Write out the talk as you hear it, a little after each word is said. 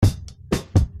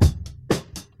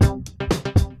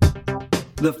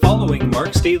The following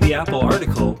Mark's Daily Apple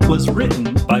article was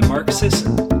written by Mark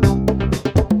Sisson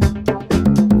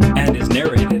and is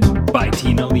narrated by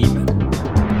Tina Leaman.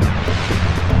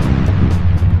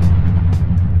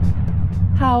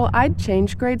 How I'd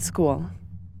change grade school.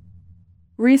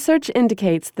 Research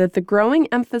indicates that the growing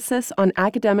emphasis on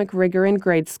academic rigor in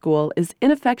grade school is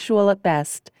ineffectual at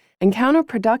best and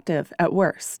counterproductive at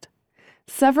worst.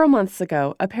 Several months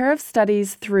ago, a pair of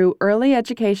studies threw early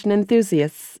education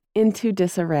enthusiasts into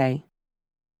disarray.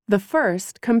 The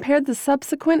first compared the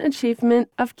subsequent achievement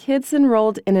of kids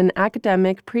enrolled in an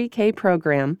academic pre-K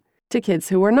program to kids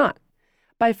who were not.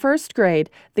 By first grade,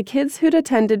 the kids who'd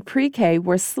attended pre-K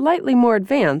were slightly more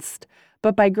advanced,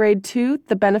 but by grade 2,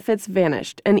 the benefits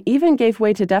vanished and even gave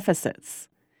way to deficits.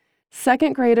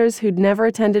 Second graders who'd never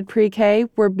attended pre-K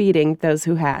were beating those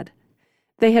who had.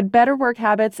 They had better work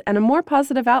habits and a more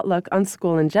positive outlook on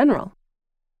school in general.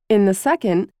 In the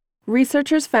second,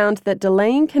 researchers found that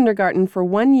delaying kindergarten for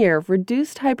 1 year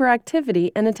reduced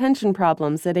hyperactivity and attention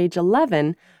problems at age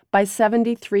 11 by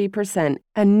 73%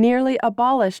 and nearly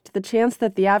abolished the chance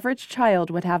that the average child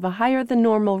would have a higher than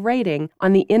normal rating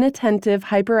on the inattentive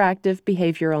hyperactive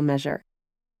behavioral measure.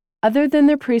 Other than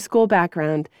their preschool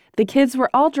background, the kids were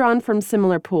all drawn from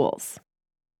similar pools.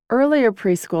 Earlier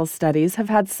preschool studies have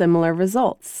had similar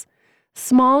results.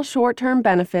 Small short-term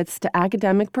benefits to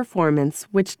academic performance,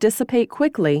 which dissipate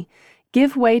quickly,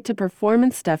 give way to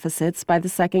performance deficits by the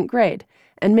second grade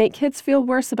and make kids feel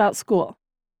worse about school.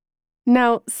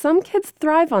 Now, some kids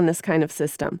thrive on this kind of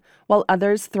system, while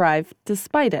others thrive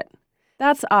despite it.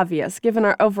 That's obvious given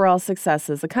our overall success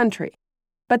as a country.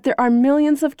 But there are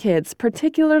millions of kids,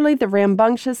 particularly the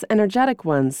rambunctious, energetic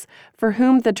ones, for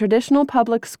whom the traditional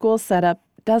public school setup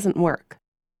doesn't work.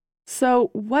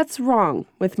 So, what's wrong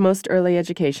with most early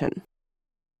education?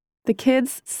 The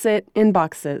kids sit in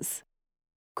boxes.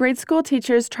 Grade school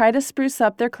teachers try to spruce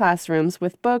up their classrooms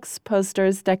with books,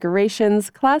 posters, decorations,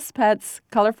 class pets,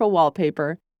 colorful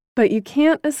wallpaper, but you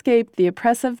can't escape the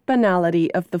oppressive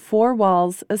banality of the 4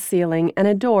 walls, a ceiling, and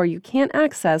a door you can't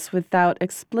access without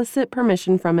explicit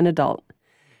permission from an adult.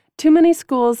 Too many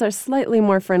schools are slightly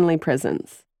more friendly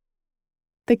prisons.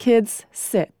 The kids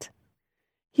sit.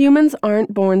 Humans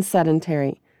aren't born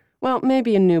sedentary. Well,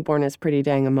 maybe a newborn is pretty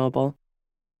dang immobile.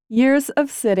 Years of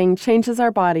sitting changes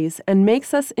our bodies and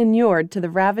makes us inured to the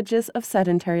ravages of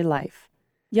sedentary life.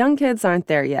 Young kids aren't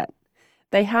there yet.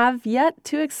 They have yet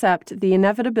to accept the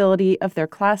inevitability of their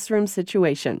classroom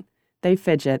situation. They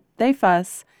fidget, they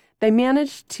fuss, they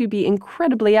manage to be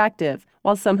incredibly active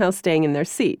while somehow staying in their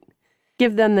seat.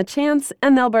 Give them the chance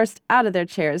and they'll burst out of their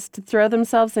chairs to throw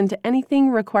themselves into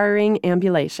anything requiring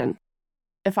ambulation.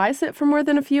 If I sit for more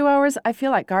than a few hours, I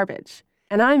feel like garbage.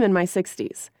 And I'm in my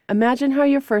 60s. Imagine how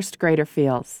your first grader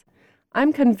feels.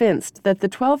 I'm convinced that the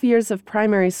 12 years of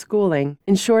primary schooling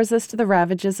ensures us to the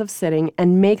ravages of sitting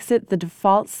and makes it the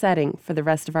default setting for the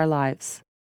rest of our lives.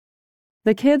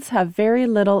 The kids have very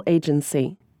little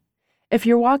agency. If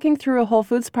you're walking through a Whole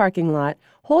Foods parking lot,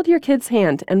 hold your kid's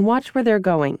hand and watch where they're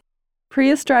going.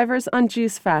 Prius drivers on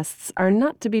juice fasts are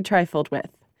not to be trifled with.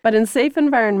 But in safe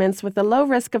environments with a low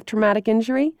risk of traumatic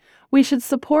injury, we should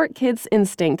support kids'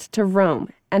 instinct to roam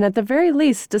and at the very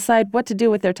least decide what to do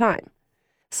with their time.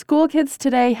 School kids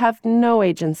today have no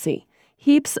agency,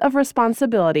 heaps of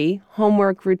responsibility,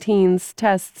 homework, routines,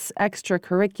 tests,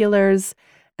 extracurriculars,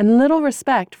 and little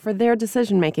respect for their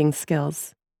decision-making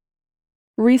skills.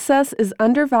 Recess is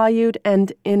undervalued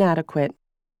and inadequate.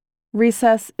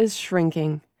 Recess is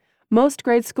shrinking. Most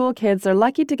grade school kids are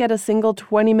lucky to get a single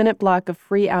 20-minute block of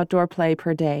free outdoor play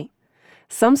per day.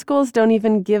 Some schools don't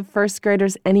even give first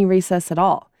graders any recess at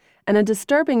all, and a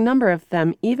disturbing number of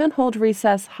them even hold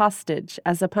recess hostage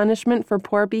as a punishment for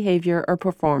poor behavior or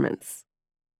performance.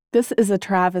 This is a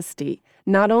travesty,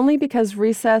 not only because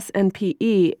recess and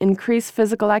PE increase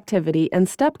physical activity and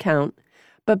step count,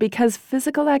 but because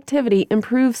physical activity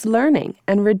improves learning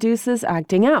and reduces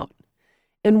acting out.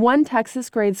 In one Texas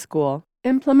grade school,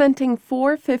 implementing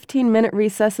 4 15-minute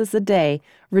recesses a day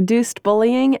reduced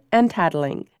bullying and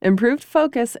tattling, improved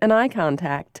focus and eye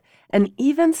contact, and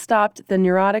even stopped the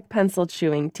neurotic pencil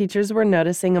chewing teachers were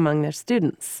noticing among their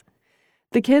students.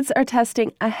 The kids are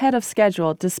testing ahead of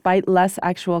schedule despite less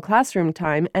actual classroom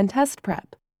time and test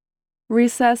prep.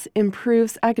 Recess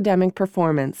improves academic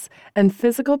performance, and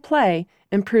physical play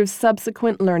improves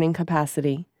subsequent learning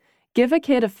capacity. Give a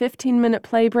kid a 15-minute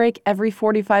play break every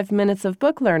 45 minutes of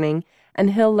book learning,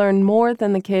 and he'll learn more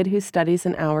than the kid who studies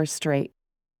an hour straight.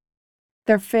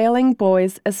 They're failing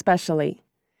boys especially.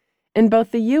 In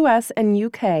both the U.S. and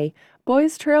U.K.,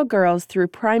 boys trail girls through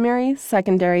primary,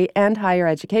 secondary, and higher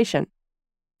education.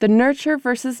 The nurture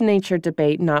versus nature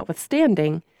debate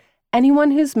notwithstanding,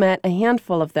 Anyone who's met a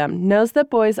handful of them knows that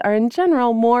boys are in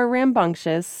general more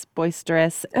rambunctious,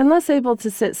 boisterous, and less able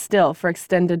to sit still for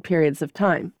extended periods of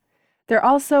time. They're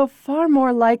also far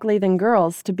more likely than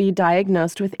girls to be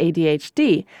diagnosed with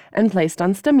ADHD and placed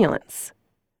on stimulants.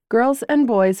 Girls and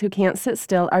boys who can't sit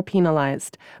still are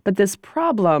penalized, but this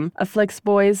problem afflicts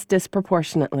boys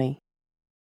disproportionately.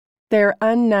 They're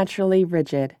unnaturally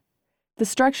rigid. The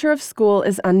structure of school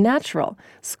is unnatural.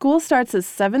 School starts at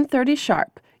 7:30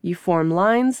 sharp. You form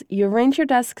lines, you arrange your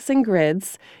desks in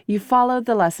grids, you follow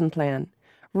the lesson plan.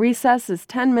 Recess is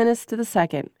 10 minutes to the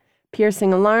second.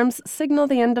 Piercing alarms signal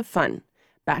the end of fun.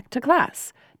 Back to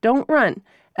class. Don't run.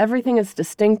 Everything is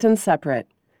distinct and separate.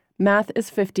 Math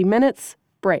is 50 minutes.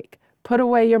 Break. Put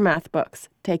away your math books.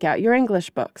 Take out your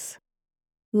English books.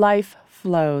 Life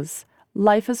flows.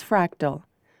 Life is fractal.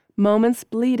 Moments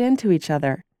bleed into each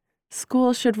other.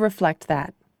 School should reflect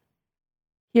that.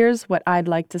 Here's what I'd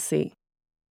like to see.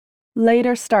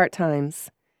 Later start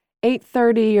times.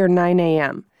 8:30 or 9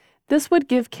 a.m. This would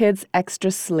give kids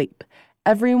extra sleep.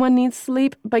 Everyone needs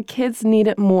sleep, but kids need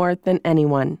it more than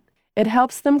anyone. It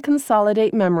helps them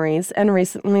consolidate memories and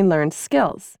recently learned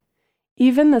skills.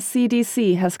 Even the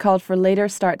CDC has called for later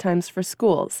start times for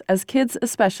schools, as kids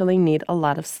especially need a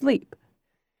lot of sleep.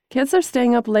 Kids are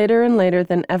staying up later and later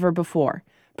than ever before.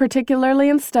 Particularly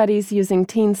in studies using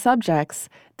teen subjects,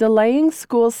 delaying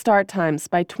school start times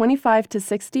by 25 to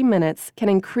 60 minutes can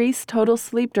increase total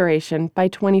sleep duration by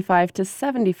 25 to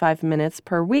 75 minutes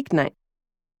per weeknight.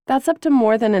 That's up to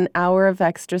more than an hour of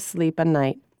extra sleep a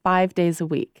night, 5 days a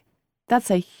week.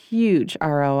 That's a huge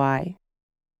ROI.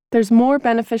 There's more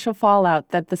beneficial fallout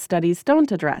that the studies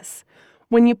don't address.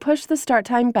 When you push the start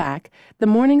time back, the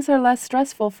mornings are less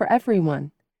stressful for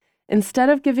everyone. Instead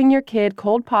of giving your kid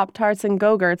cold Pop-Tarts and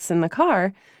Go-Gurts in the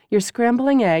car, you're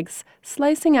scrambling eggs,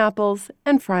 slicing apples,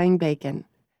 and frying bacon.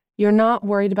 You're not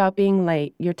worried about being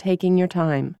late. You're taking your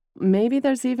time. Maybe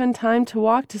there's even time to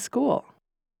walk to school.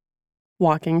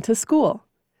 Walking to school.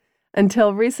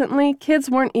 Until recently, kids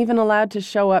weren't even allowed to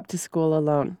show up to school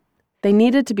alone. They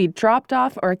needed to be dropped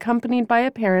off or accompanied by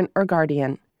a parent or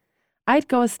guardian. I'd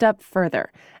go a step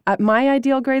further. At my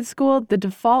ideal grade school, the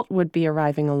default would be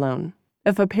arriving alone.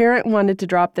 If a parent wanted to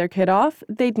drop their kid off,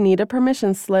 they'd need a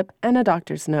permission slip and a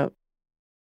doctor's note.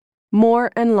 More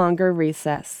and longer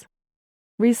recess.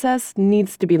 Recess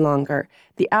needs to be longer.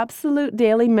 The absolute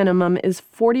daily minimum is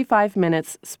 45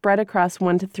 minutes spread across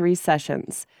 1 to 3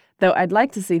 sessions, though I'd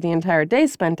like to see the entire day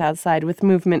spent outside with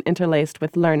movement interlaced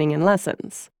with learning and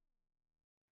lessons.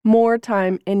 More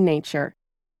time in nature.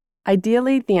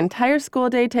 Ideally, the entire school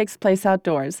day takes place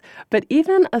outdoors, but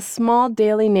even a small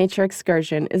daily nature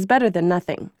excursion is better than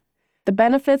nothing. The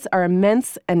benefits are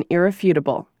immense and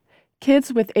irrefutable.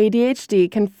 Kids with ADHD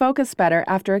can focus better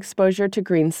after exposure to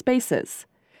green spaces.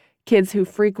 Kids who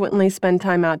frequently spend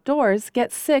time outdoors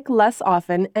get sick less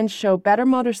often and show better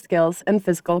motor skills and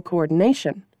physical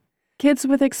coordination. Kids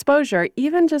with exposure,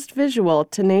 even just visual,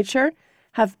 to nature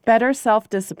have better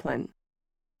self-discipline.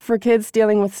 For kids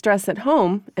dealing with stress at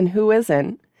home, and who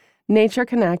isn't, nature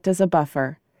can act as a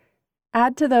buffer.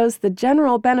 Add to those the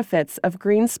general benefits of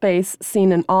green space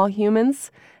seen in all humans,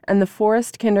 and the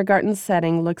forest kindergarten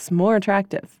setting looks more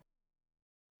attractive.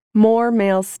 More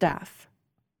male staff.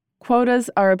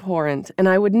 Quotas are abhorrent, and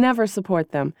I would never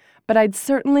support them, but I'd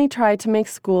certainly try to make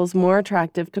schools more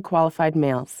attractive to qualified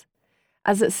males.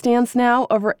 As it stands now,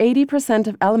 over 80%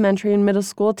 of elementary and middle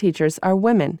school teachers are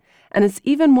women, and it's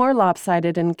even more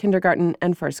lopsided in kindergarten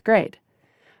and first grade.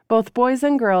 Both boys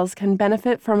and girls can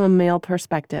benefit from a male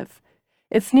perspective.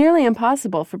 It's nearly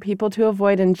impossible for people to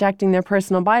avoid injecting their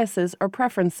personal biases or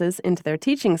preferences into their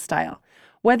teaching style,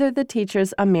 whether the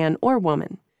teacher's a man or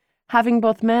woman. Having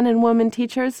both men and women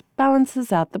teachers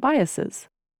balances out the biases.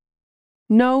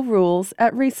 No rules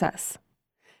at recess.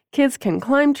 Kids can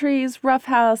climb trees,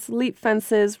 roughhouse, leap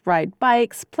fences, ride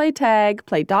bikes, play tag,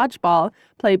 play dodgeball,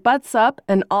 play butts up,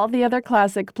 and all the other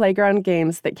classic playground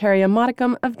games that carry a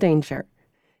modicum of danger.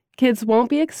 Kids won't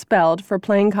be expelled for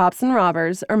playing cops and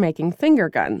robbers or making finger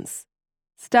guns.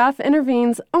 Staff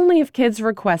intervenes only if kids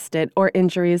request it or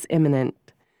injury is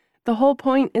imminent. The whole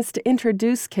point is to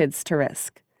introduce kids to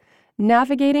risk.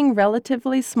 Navigating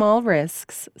relatively small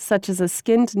risks, such as a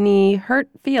skinned knee, hurt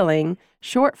feeling,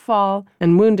 short fall,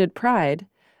 and wounded pride,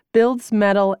 builds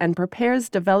mettle and prepares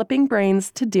developing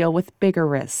brains to deal with bigger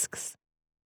risks.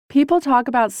 People talk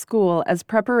about school as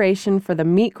preparation for the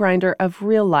meat grinder of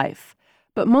real life,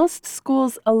 but most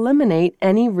schools eliminate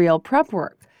any real prep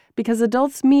work because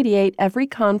adults mediate every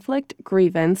conflict,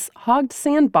 grievance, hogged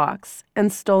sandbox,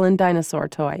 and stolen dinosaur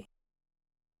toy.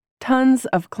 Tons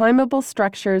of climbable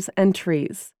structures and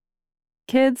trees.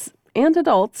 Kids, and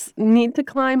adults need to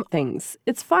climb things.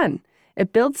 It's fun.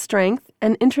 It builds strength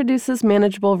and introduces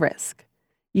manageable risk.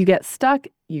 You get stuck,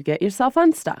 you get yourself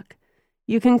unstuck.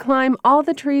 You can climb all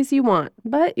the trees you want,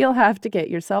 but you'll have to get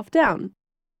yourself down.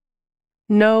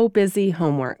 No busy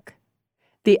homework.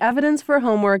 The evidence for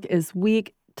homework is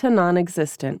weak to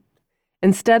non-existent.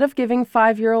 Instead of giving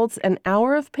 5-year-olds an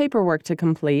hour of paperwork to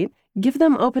complete, give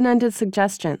them open-ended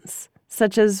suggestions,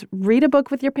 such as read a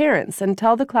book with your parents and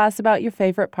tell the class about your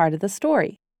favorite part of the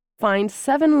story. Find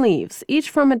 7 leaves, each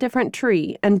from a different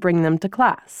tree, and bring them to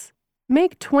class.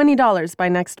 Make $20 by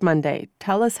next Monday.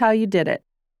 Tell us how you did it.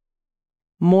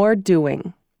 More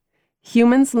doing.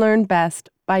 Humans learn best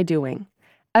by doing.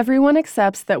 Everyone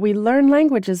accepts that we learn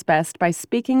languages best by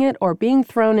speaking it or being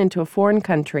thrown into a foreign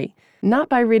country, not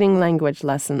by reading language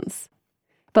lessons.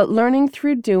 But learning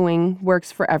through doing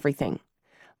works for everything.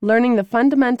 Learning the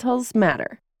fundamentals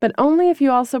matter, but only if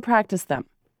you also practice them.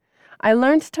 I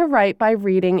learned to write by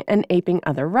reading and aping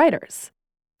other writers.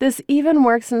 This even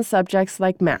works in subjects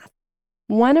like math.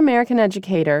 One American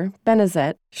educator,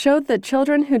 Benezet, showed that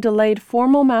children who delayed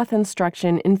formal math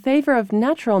instruction in favor of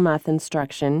natural math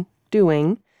instruction,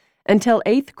 doing, until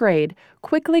 8th grade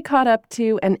quickly caught up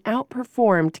to and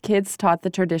outperformed kids taught the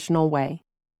traditional way.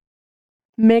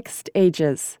 Mixed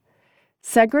ages.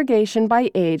 Segregation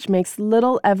by age makes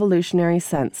little evolutionary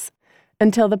sense.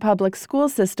 Until the public school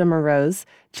system arose,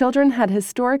 children had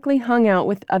historically hung out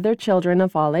with other children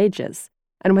of all ages.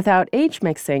 And without age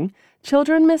mixing,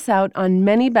 children miss out on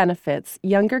many benefits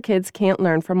younger kids can't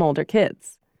learn from older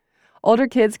kids. Older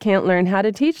kids can't learn how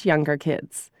to teach younger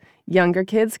kids. Younger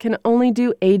kids can only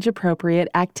do age-appropriate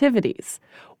activities.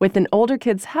 With an older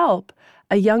kid's help,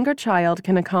 a younger child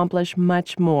can accomplish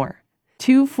much more.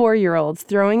 2 4-year-olds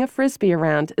throwing a frisbee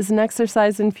around is an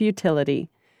exercise in futility.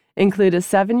 Include a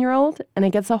 7-year-old, and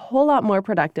it gets a whole lot more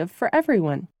productive for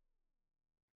everyone.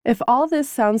 If all this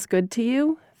sounds good to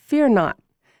you, fear not.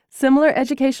 Similar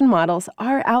education models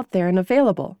are out there and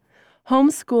available.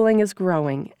 Homeschooling is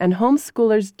growing, and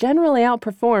homeschoolers generally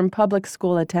outperform public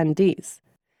school attendees.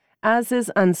 As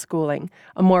is unschooling,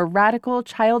 a more radical,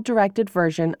 child-directed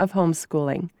version of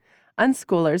homeschooling.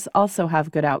 Unschoolers also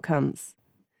have good outcomes.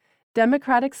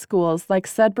 Democratic schools like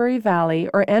Sudbury Valley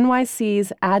or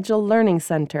NYC's Agile Learning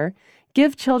Center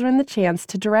give children the chance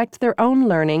to direct their own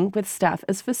learning with staff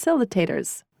as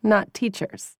facilitators, not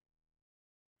teachers.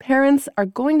 Parents are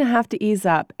going to have to ease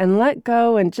up and let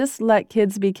go and just let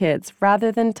kids be kids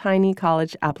rather than tiny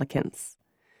college applicants.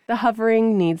 The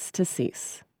hovering needs to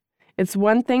cease. It's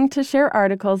one thing to share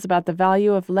articles about the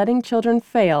value of letting children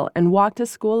fail and walk to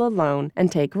school alone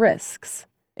and take risks.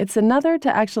 It's another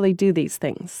to actually do these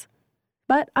things.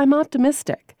 But I'm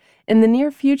optimistic. In the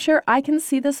near future, I can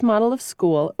see this model of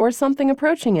school, or something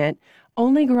approaching it,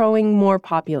 only growing more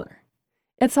popular.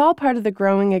 It's all part of the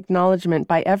growing acknowledgement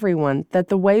by everyone that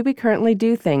the way we currently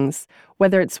do things,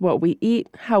 whether it's what we eat,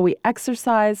 how we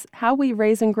exercise, how we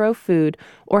raise and grow food,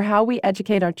 or how we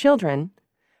educate our children,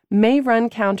 may run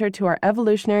counter to our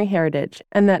evolutionary heritage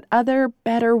and that other,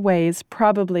 better ways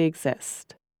probably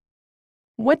exist.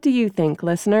 What do you think,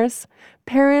 listeners?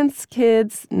 Parents,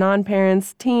 kids,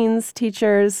 non-parents, teens,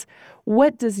 teachers,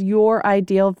 what does your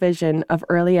ideal vision of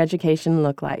early education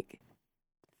look like?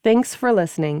 Thanks for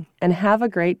listening, and have a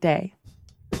great day.